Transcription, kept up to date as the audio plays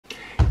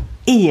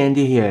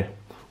E.N.D here.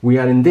 We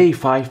are in day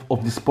 5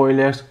 of the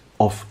spoilers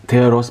of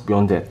Theros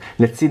Beyond Death.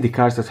 Let's see the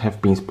cards that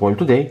have been spoiled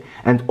today,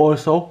 and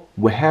also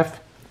we have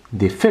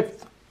the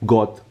 5th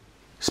god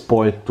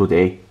spoiled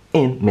today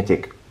in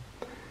Mythic.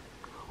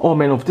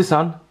 Omen of the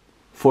Sun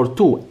for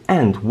 2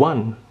 and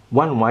 1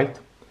 white.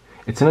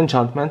 It's an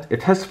enchantment,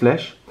 it has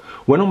flesh.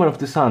 When Omen of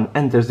the Sun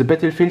enters the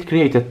battlefield,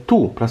 create a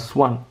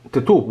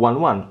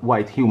 2/1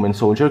 white human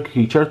soldier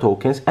creature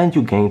tokens and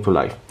you gain 2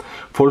 life.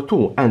 For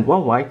 2 and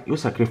 1 white, you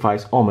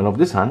sacrifice Omen of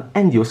the Sun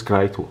and you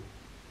scry 2.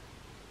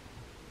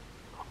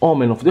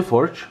 Omen of the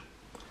Forge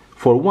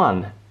for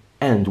 1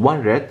 and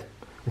 1 red.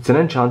 It's an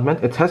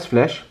enchantment, it has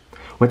flesh.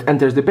 When it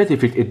enters the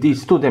battlefield, it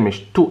deals 2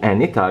 damage to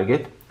any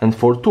target, and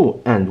for 2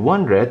 and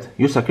 1 red,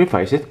 you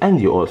sacrifice it and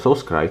you also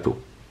scry 2.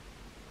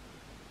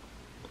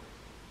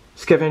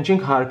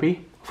 Scavenging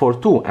Harpy for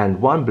 2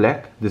 and 1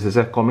 black. This is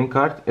a common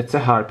card, it's a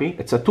Harpy,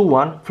 it's a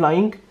 2/1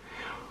 flying.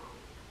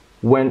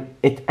 When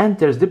it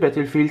enters the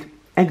battlefield,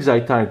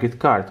 exile target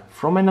card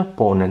from an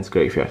opponent's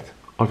graveyard.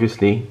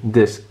 Obviously,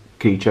 this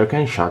creature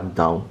can shut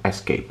down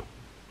escape.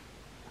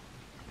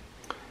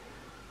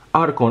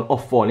 Archon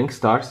of Falling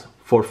Stars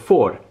for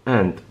 4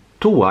 and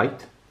 2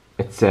 white.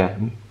 It's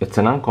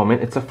an uncommon,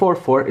 it's a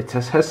 4/4, it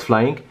has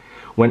flying.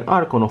 When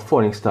Archon of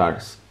Falling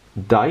Stars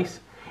dies,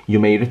 you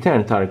may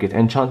return target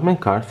enchantment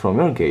card from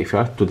your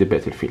graveyard to the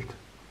battlefield.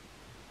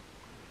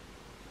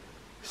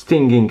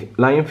 Stinging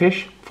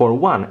Lionfish for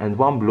 1 and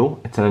 1 blue.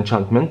 It's an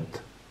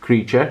enchantment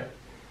creature.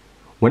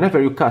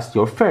 Whenever you cast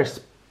your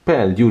first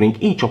spell during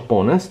each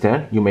opponent's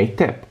turn, you may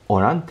tap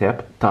or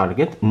untap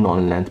target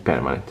non-land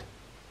permanent.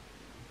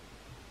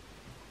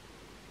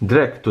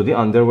 Drag to the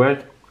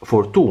Underworld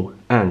for 2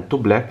 and 2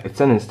 black.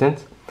 It's an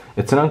instant.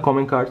 It's an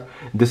uncommon card.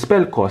 The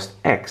spell costs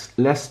X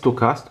less to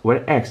cast,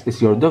 where X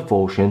is your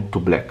devotion to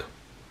black.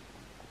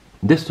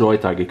 Destroy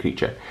target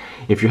creature.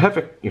 If you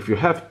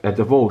have a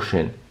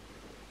devotion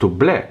to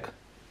black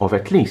of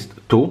at least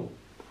 2,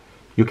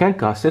 you can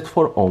cast it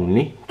for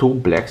only 2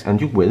 blacks and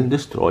you will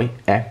destroy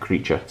a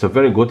creature. It's a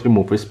very good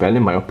removal spell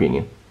in my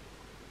opinion.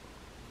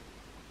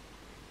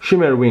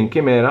 Shimmerwing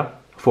Chimera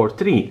for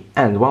 3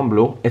 and 1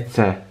 blue. It's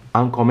a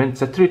uncommon,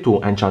 it's a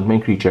 3/2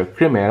 enchantment creature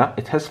Chimera.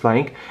 It has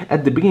flying.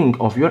 At the beginning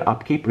of your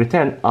upkeep,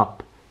 return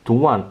up to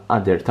 1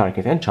 other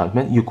target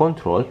enchantment you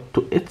control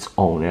to its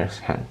owner's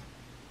hand.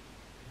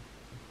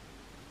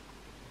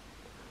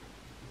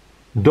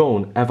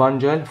 Dawn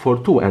Evangel for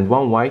 2 and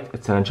 1 white.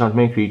 It's an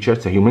enchantment creature,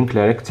 it's a human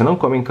cleric, it's an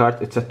uncommon card,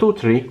 it's a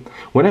 2/3.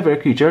 Whenever a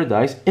creature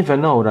dies, if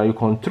an aura you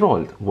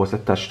controlled was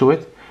attached to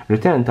it,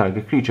 return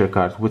target creature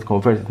card with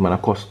converted mana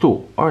cost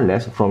 2 or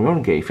less from your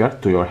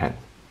graveyard to your hand.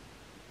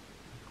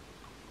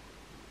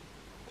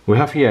 We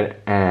have here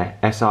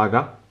a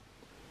saga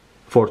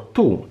for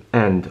 2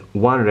 and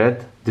 1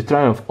 red, the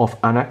Triumph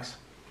of Anax.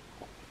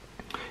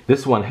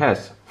 This one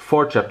has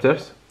 4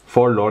 chapters,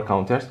 4 lore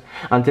counters.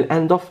 Until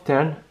end of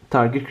turn,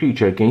 target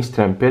creature gains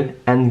trample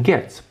and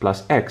gets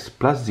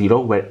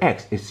 +X+0, where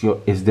X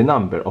is the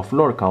number of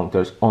lore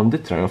counters on the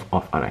Triumph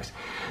of Anax.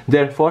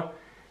 Therefore,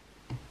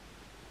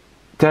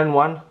 turn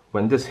 1,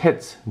 when this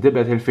hits the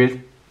battlefield,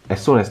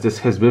 as soon as this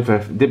hits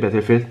the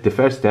battlefield, the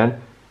first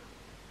turn,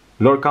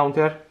 lore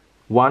counter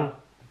 1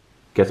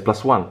 gets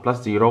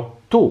 +1+0,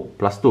 2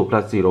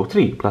 +2+0,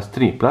 3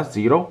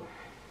 +3+0.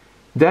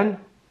 Then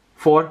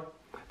 4,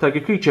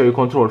 target creature you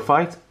control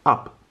fights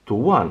up to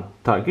 1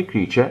 target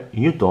creature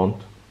you don't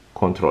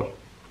control.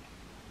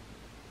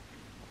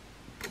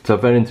 It's a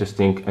very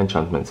interesting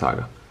enchantment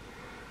saga.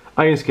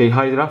 Ironscale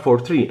Hydra for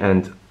 3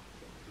 and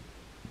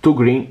 2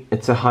 green.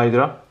 It's a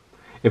Hydra.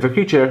 If a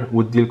creature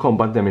would deal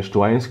combat damage to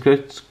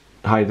Ironscale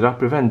Hydra,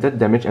 prevent that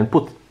damage and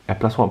put a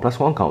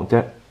 +1/+1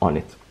 counter on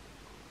it.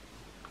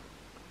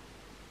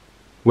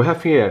 We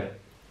have here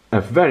a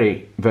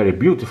very, very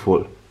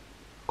beautiful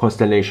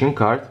constellation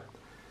card.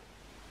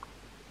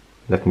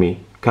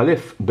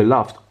 Caliph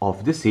Beloved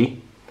of the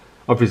Sea.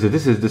 Obviously,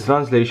 this is the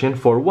translation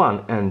for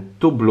 1 and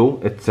 2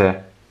 blue. It's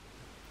a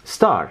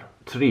star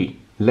 3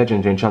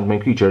 legendary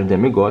enchantment creature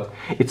demigod.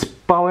 Its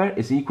power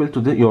is equal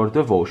to your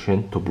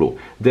devotion to blue.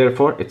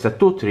 Therefore, it's a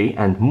 2/3,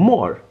 and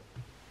more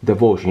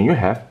devotion you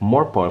have,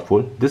 more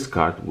powerful this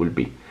card will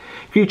be.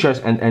 Creatures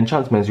and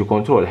enchantments you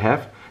control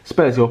have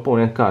spells your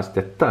opponent casts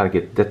that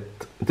target that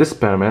this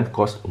permanent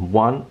costs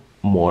 1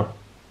 more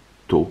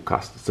to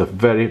cast. It's a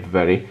very,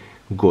 very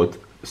good,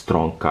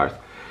 strong card.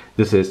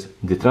 This is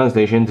the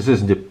translation, this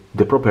is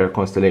the proper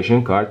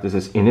constellation card, this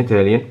is in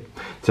Italian.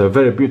 It's a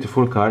very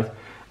beautiful card,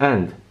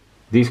 and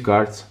these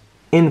cards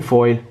in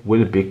foil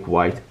will be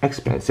quite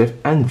expensive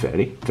and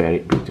very, very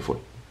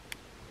beautiful.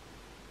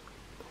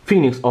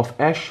 Phoenix of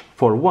Ash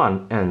for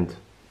 1 and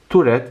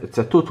 2 red. It's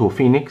a 2/2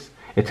 Phoenix.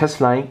 It has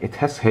flying, it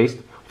has haste.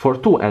 For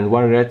 2 and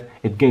 1 red,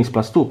 it gains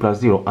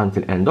 +2/+0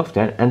 until end of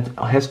turn and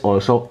has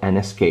also an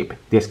escape.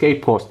 The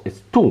escape cost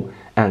is 2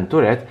 and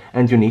 2 red,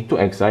 and you need to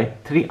exile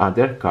 3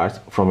 other cards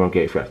from your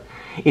graveyard.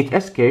 It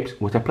escapes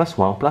with a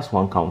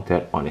 +1/+1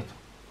 counter on it.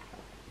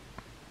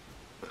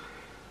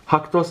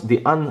 Haktos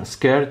the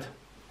Unscared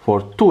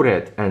for 2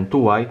 red and 2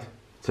 white.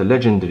 It's a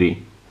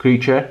legendary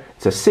creature.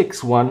 It's a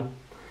 6/1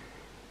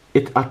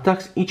 It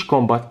attacks each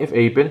combat if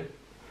able.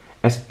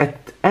 As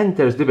it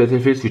enters the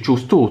battlefield, you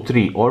choose 2,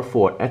 3 or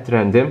 4 at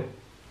random.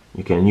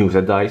 You can use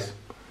a dice.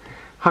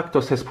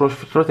 Haktos has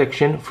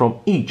protection from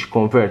each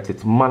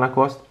converted mana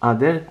cost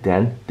other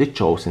than the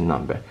chosen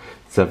number.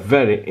 It's a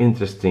very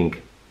interesting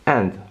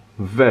and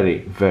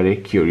very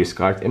curious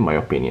card in my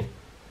opinion.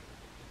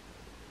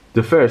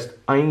 The first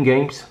Iron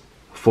Games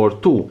for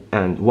 2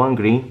 and 1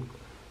 green.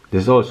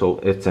 This also,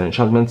 it's an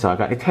enchantment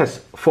saga. It has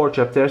 4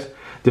 chapters.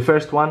 The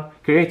first one,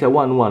 create a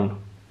 1/1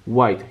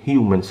 white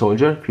human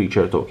soldier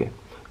creature token.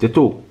 The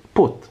 2,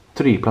 put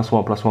 3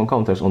 +1/+1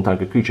 counters on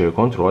target creature you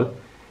control.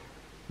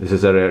 This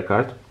is a rare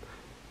card.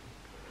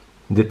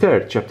 The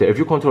third chapter, if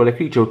you control a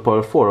creature with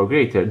power 4 or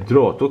greater,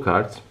 draw 2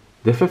 cards.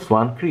 The fifth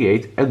one,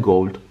 create a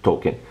gold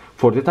token.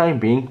 For the time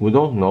being, we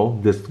don't know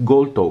this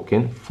gold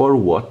token for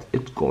what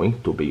it's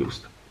going to be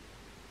used.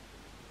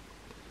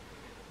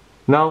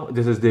 Now,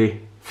 this is the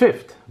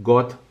 5th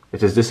god.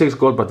 It is the 6th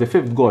god, but the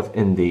 5th god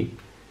in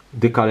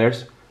the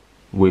colors.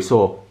 We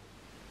saw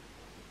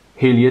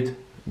Heliod,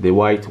 the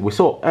white. We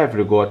saw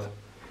every god.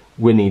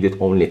 We needed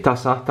only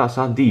THASSA.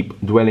 THASSA, Deep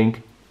Dwelling,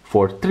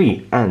 for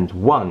 3 and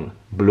 1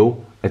 blue.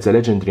 It's a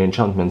legendary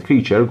enchantment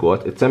creature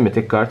god. It's a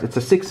mythic card. It's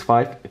a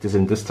 6/5. It is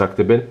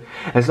indestructible.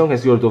 As long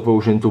as your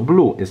devotion to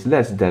blue is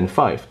less than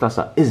 5,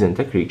 THASSA isn't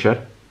a creature.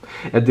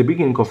 At the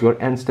beginning of your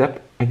end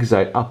step,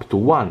 exile up to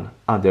 1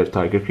 other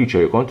target creature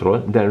you control,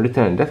 then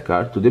return that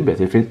card to the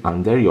battlefield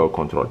under your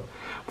control.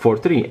 For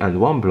 3 and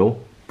 1 blue,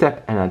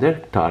 tap another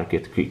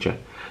target creature.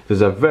 This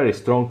is a very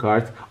strong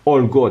card.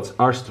 All gods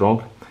are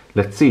strong.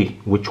 Let's see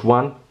which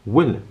one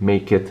will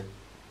make it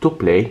to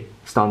play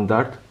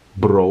standard,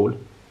 brawl,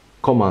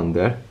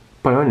 commander,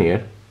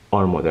 pioneer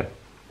or modern.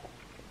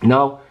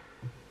 Now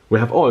we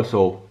have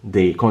also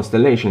the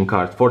constellation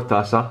card for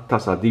THASSA,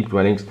 THASSA Deep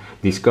Dwellings.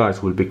 These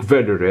cards will be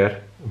very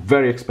rare,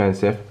 very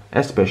expensive,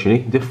 especially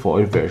the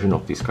foil version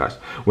of these cards.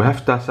 We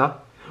have THASSA.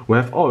 We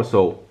have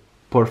also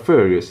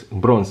Porphyrius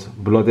Bronze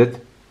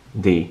Blooded,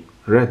 the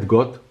red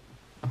god.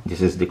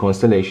 This is the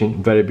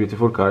constellation, very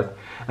beautiful card.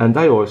 And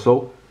I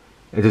also,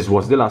 this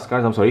was the last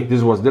card, I'm sorry,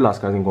 this was the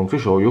last card I'm going to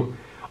show you.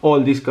 All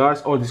these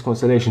cards, all these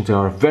constellations, they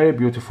are very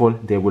beautiful.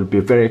 They will be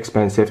very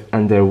expensive,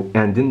 and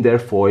in their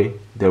foil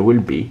they will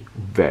be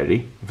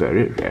very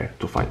rare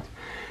to find.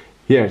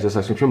 Here's the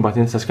subscription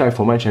button. Subscribe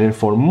for my channel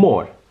for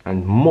more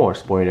and more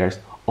spoilers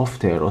of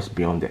Theros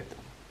Beyond It.